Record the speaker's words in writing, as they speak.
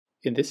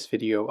In this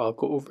video, I'll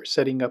go over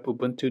setting up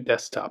Ubuntu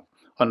Desktop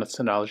on a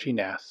Synology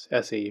NAS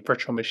as a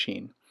virtual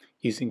machine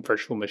using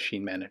Virtual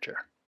Machine Manager.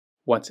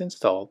 Once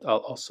installed, I'll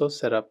also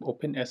set up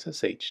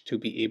openssh to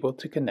be able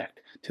to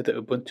connect to the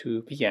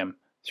Ubuntu VM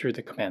through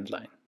the command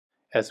line,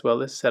 as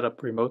well as set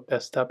up remote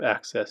desktop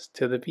access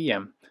to the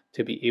VM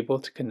to be able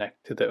to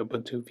connect to the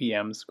Ubuntu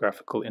VM's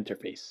graphical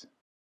interface.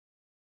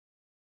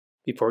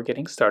 Before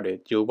getting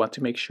started, you'll want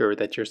to make sure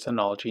that your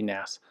Synology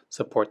NAS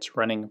supports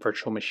running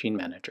Virtual Machine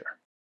Manager.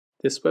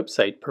 This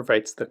website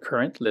provides the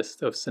current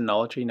list of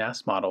Synology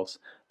NAS models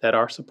that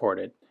are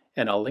supported,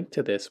 and I'll link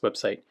to this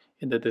website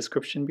in the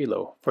description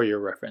below for your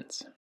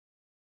reference.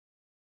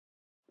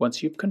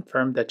 Once you've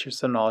confirmed that your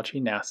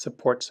Synology NAS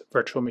supports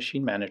Virtual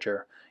Machine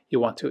Manager,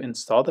 you'll want to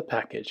install the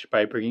package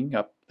by bringing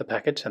up the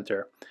Package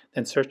Center,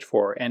 then search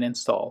for and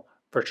install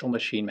Virtual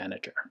Machine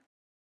Manager.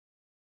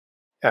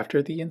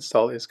 After the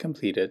install is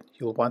completed,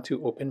 you'll want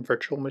to open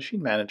Virtual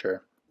Machine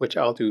Manager, which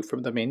I'll do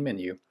from the main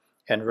menu,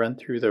 and run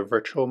through the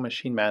Virtual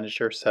Machine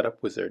Manager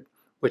Setup Wizard,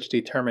 which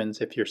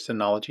determines if your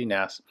Synology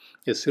NAS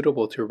is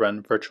suitable to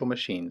run virtual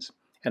machines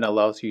and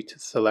allows you to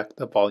select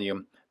the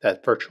volume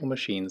that virtual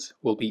machines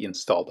will be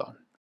installed on.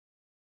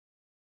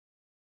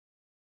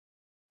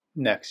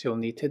 Next, you'll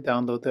need to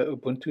download the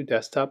Ubuntu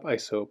Desktop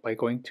ISO by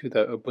going to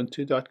the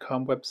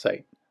ubuntu.com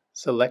website,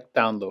 select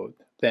Download,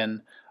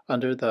 then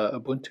under the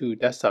Ubuntu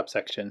Desktop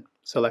section,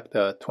 select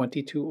the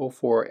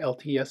 2204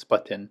 LTS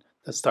button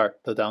to start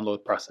the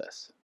download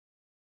process.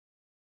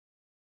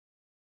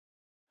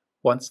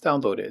 Once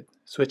downloaded,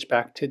 switch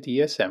back to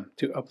DSM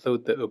to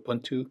upload the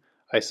Ubuntu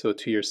ISO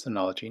to your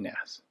Synology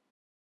NAS.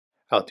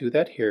 I'll do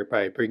that here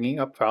by bringing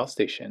up File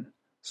Station,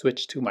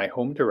 switch to my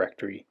home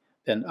directory,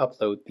 then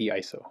upload the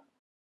ISO.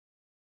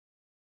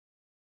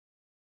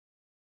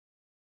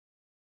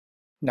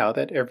 Now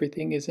that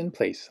everything is in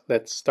place,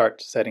 let's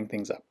start setting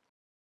things up.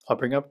 I'll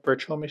bring up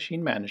Virtual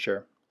Machine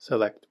Manager,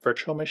 select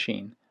Virtual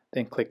Machine,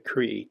 then click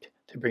Create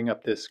to bring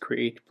up this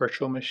Create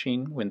Virtual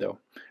Machine window,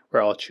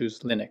 where I'll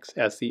choose Linux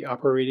as the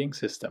operating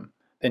system,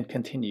 then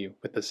continue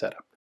with the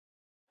setup.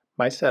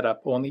 My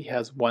setup only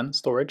has one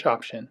storage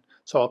option,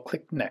 so I'll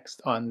click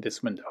Next on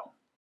this window.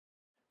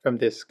 From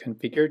this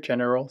Configure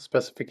General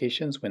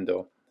Specifications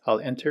window, I'll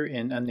enter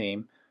in a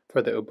name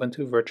for the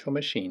Ubuntu virtual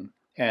machine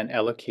and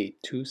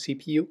allocate 2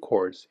 CPU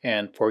cores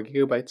and 4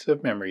 GB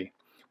of memory,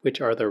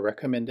 which are the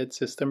recommended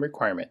system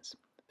requirements,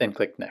 then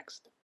click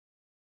Next.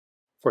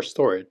 For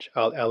storage,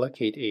 I'll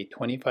allocate a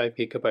 25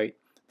 GB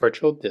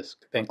virtual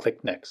disk, then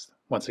click Next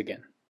once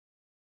again.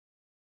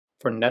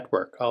 For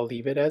network, I'll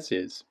leave it as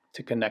is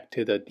to connect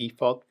to the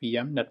default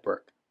VM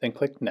network, then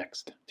click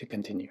Next to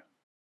continue.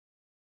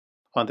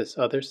 On this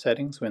Other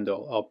Settings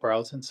window, I'll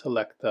browse and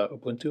select the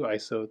Ubuntu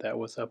ISO that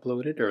was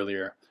uploaded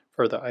earlier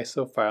for the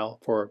ISO file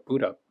for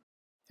boot up,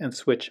 and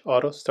switch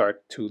Auto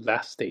Start to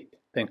Last State,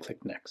 then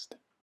click Next.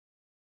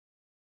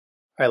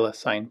 I'll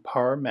assign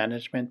power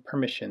management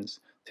permissions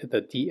to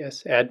the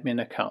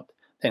DSadmin account,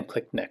 then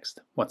click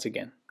Next once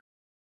again.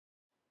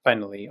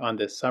 Finally, on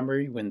this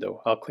summary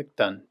window, I'll click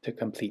Done to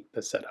complete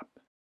the setup.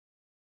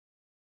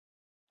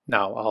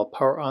 Now I'll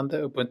power on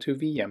the Ubuntu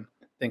VM,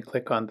 then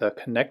click on the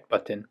Connect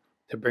button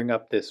to bring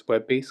up this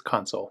web-based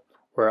console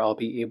where I'll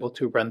be able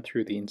to run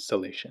through the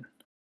installation.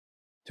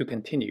 To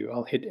continue,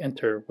 I'll hit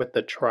Enter with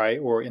the Try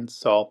or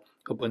Install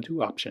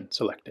Ubuntu option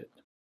selected.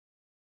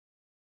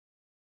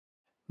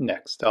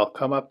 Next, I'll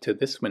come up to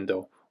this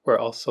window where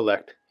I'll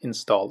select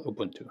Install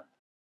Ubuntu.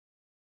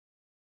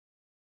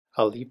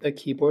 I'll leave the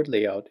keyboard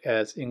layout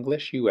as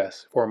English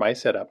US for my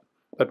setup,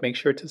 but make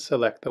sure to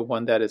select the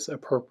one that is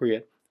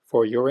appropriate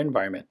for your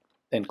environment,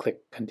 then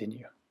click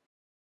Continue.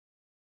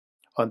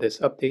 On this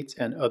Updates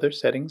and Other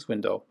Settings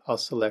window, I'll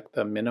select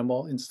the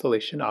Minimal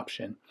Installation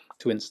option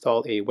to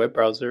install a web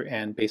browser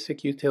and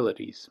basic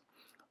utilities.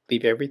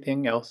 Leave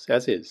everything else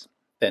as is,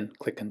 then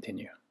click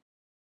Continue.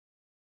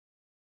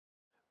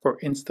 For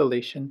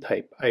installation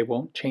type, I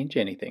won't change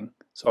anything,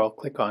 so I'll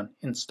click on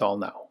Install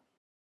Now.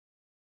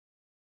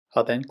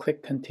 I'll then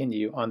click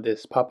Continue on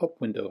this pop-up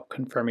window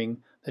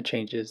confirming the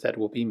changes that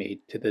will be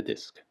made to the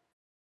disk.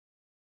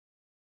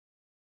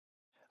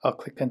 I'll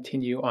click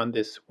Continue on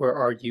this Where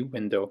Are You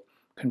window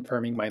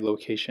confirming my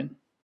location,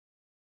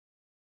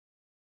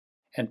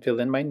 and fill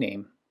in my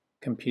name,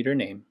 computer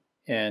name,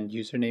 and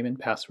username and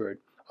password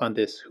on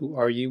this Who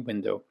Are You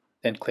window,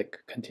 then click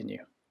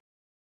Continue.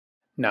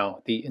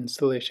 Now the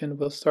installation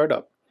will start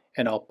up,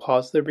 and I'll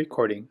pause the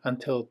recording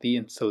until the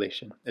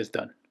installation is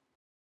done.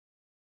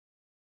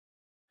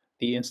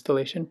 The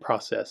installation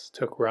process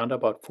took around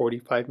about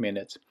 45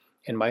 minutes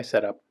in my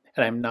setup,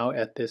 and I'm now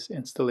at this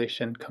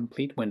Installation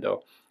Complete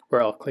window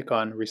where I'll click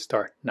on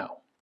Restart Now.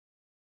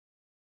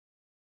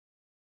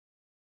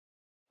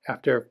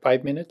 After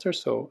 5 minutes or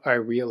so, I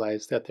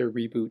realized that the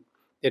reboot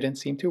didn't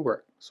seem to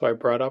work, so I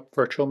brought up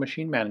Virtual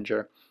Machine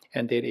Manager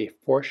and did a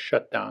forced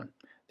shutdown.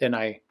 Then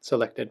I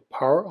selected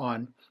Power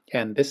On,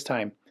 and this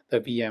time the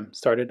VM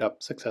started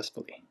up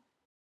successfully.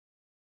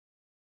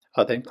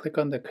 I'll then click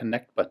on the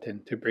Connect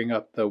button to bring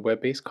up the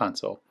web-based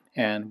console,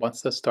 and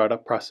once the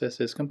startup process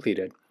is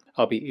completed,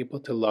 I'll be able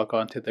to log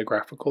on to the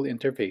graphical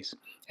interface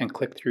and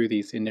click through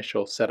these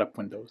initial setup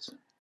windows.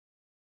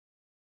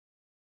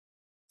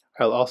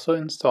 I'll also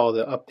install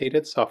the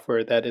updated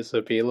software that is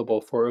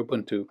available for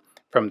Ubuntu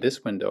from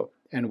this window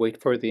and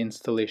wait for the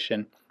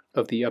installation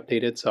of the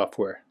updated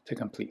software to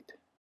complete.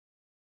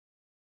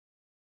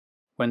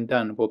 When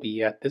done, we'll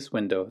be at this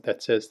window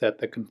that says that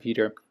the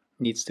computer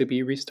needs to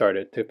be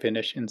restarted to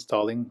finish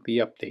installing the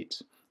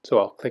updates, so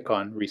I'll click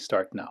on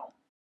Restart Now.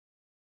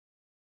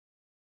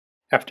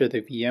 After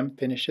the VM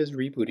finishes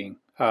rebooting,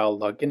 I'll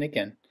log in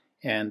again,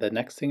 and the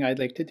next thing I'd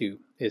like to do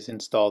is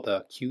install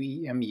the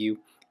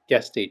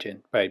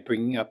qemu-guest-agent by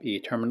bringing up a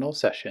terminal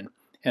session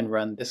and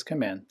run this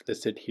command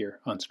listed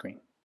here on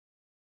screen.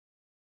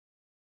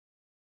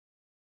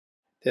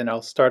 Then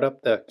I'll start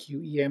up the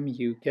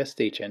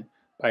qemu-guest-agent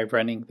by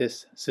running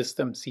this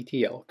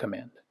systemctl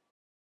command.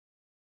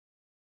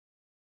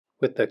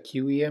 With the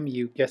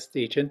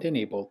qemu-guest-agent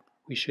enabled,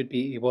 we should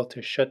be able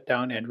to shut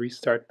down and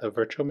restart the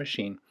virtual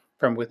machine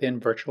from within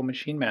Virtual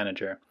Machine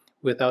Manager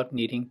without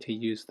needing to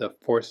use the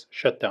Force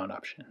Shutdown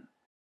option.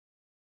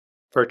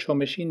 Virtual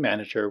Machine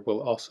Manager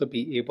will also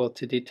be able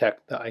to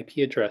detect the IP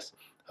address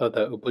of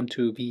the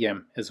Ubuntu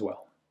VM as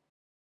well.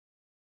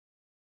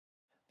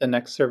 The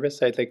next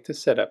service I'd like to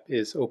set up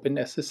is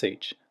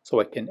openssh,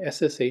 so I can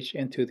SSH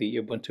into the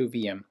Ubuntu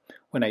VM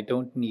when I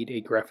don't need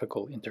a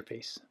graphical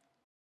interface.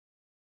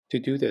 To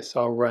do this,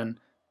 I'll run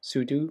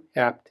sudo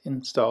apt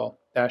install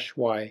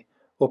 -y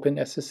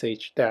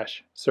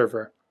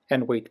openssh-server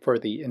and wait for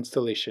the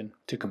installation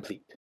to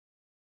complete.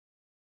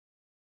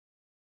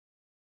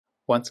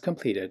 Once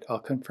completed, I'll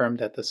confirm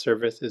that the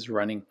service is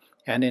running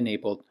and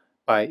enabled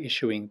by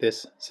issuing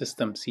this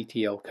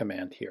systemctl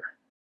command here.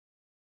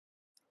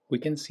 We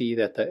can see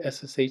that the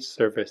SSH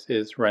service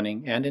is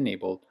running and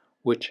enabled,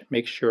 which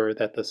makes sure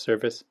that the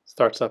service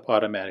starts up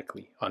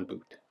automatically on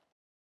boot.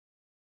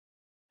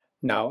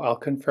 Now I'll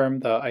confirm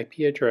the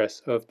IP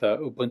address of the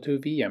Ubuntu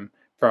VM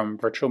from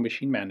Virtual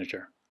Machine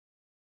Manager.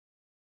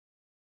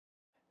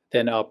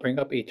 Then I'll bring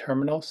up a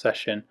terminal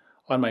session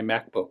on my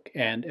MacBook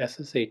and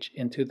SSH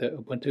into the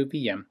Ubuntu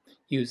VM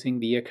using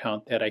the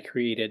account that I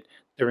created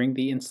during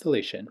the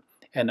installation,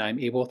 and I'm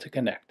able to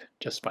connect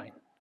just fine.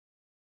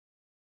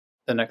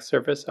 The next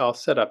service I'll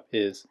set up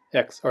is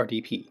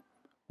XRDP,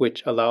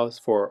 which allows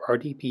for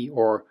RDP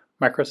or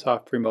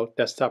Microsoft Remote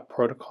Desktop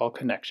Protocol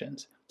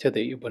connections to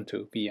the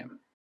Ubuntu VM.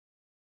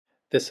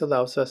 This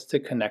allows us to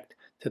connect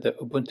to the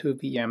Ubuntu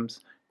VM's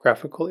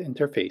graphical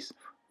interface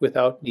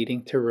without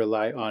needing to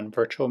rely on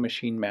Virtual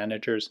Machine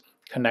Manager's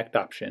Connect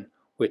option,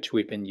 which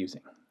we've been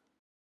using.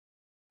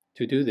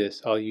 To do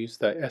this, I'll use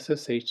the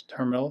SSH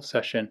terminal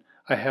session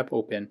I have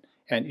open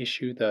and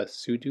issue the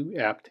sudo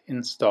apt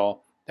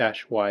install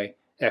 -y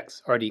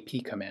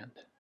XRDP command.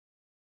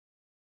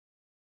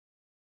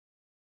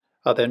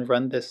 I'll then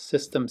run this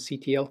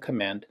systemctl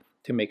command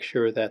to make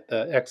sure that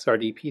the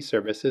XRDP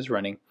service is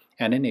running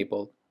and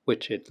enabled,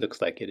 which it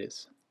looks like it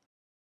is.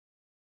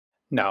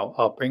 Now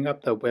I'll bring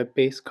up the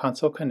web-based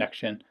console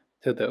connection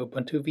to the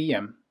Ubuntu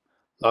VM,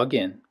 log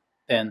in,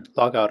 then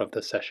log out of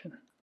the session.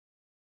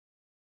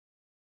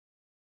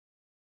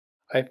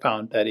 I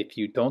found that if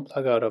you don't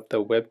log out of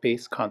the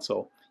web-based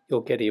console,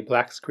 you'll get a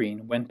black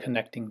screen when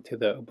connecting to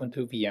the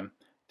Ubuntu VM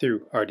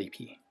through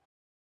RDP.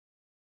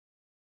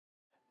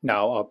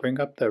 Now I'll bring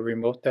up the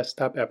remote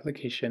desktop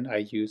application I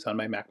use on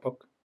my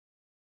MacBook,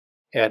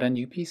 add a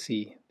new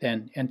PC,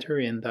 then enter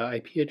in the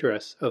IP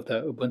address of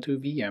the Ubuntu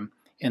VM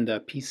in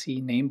the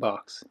PC name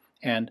box,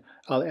 and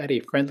I'll add a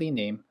friendly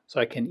name so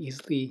I can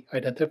easily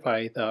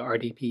identify the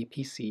RDP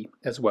PC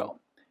as well,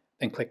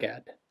 then click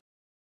Add.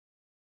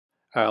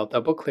 I'll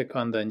double-click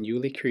on the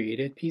newly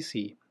created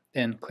PC,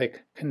 then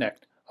click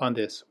Connect on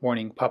this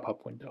warning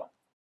pop-up window.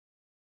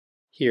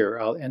 Here,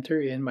 I'll enter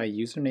in my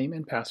username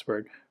and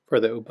password for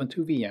the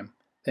Ubuntu VM,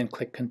 then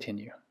click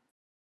Continue.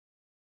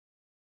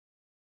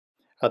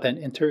 I'll then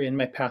enter in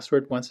my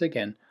password once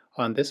again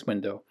on this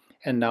window,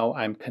 and now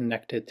I'm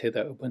connected to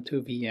the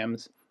Ubuntu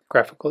VM's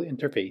graphical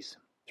interface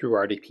through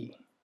RDP.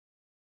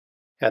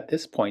 At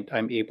this point,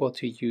 I'm able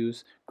to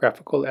use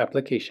graphical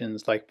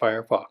applications like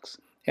Firefox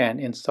and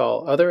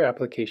install other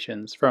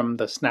applications from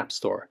the Snap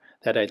Store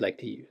that I'd like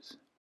to use.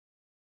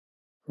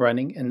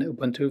 Running an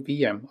Ubuntu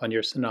VM on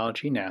your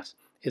Synology NAS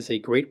is a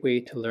great way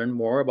to learn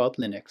more about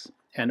Linux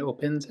and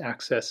opens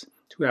access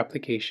to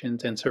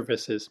applications and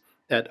services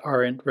that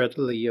aren't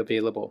readily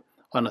available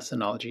on a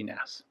Synology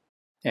NAS.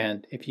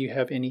 And if you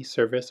have any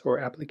service or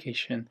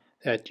application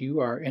that you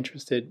are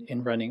interested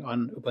in running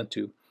on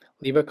Ubuntu,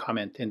 leave a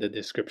comment in the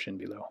description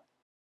below.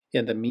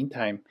 In the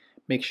meantime,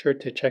 make sure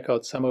to check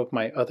out some of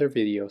my other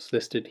videos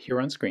listed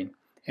here on screen,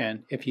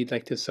 and if you'd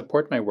like to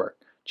support my work,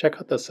 check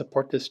out the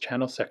Support This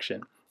Channel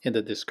section in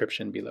the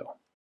description below.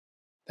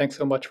 Thanks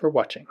so much for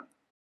watching.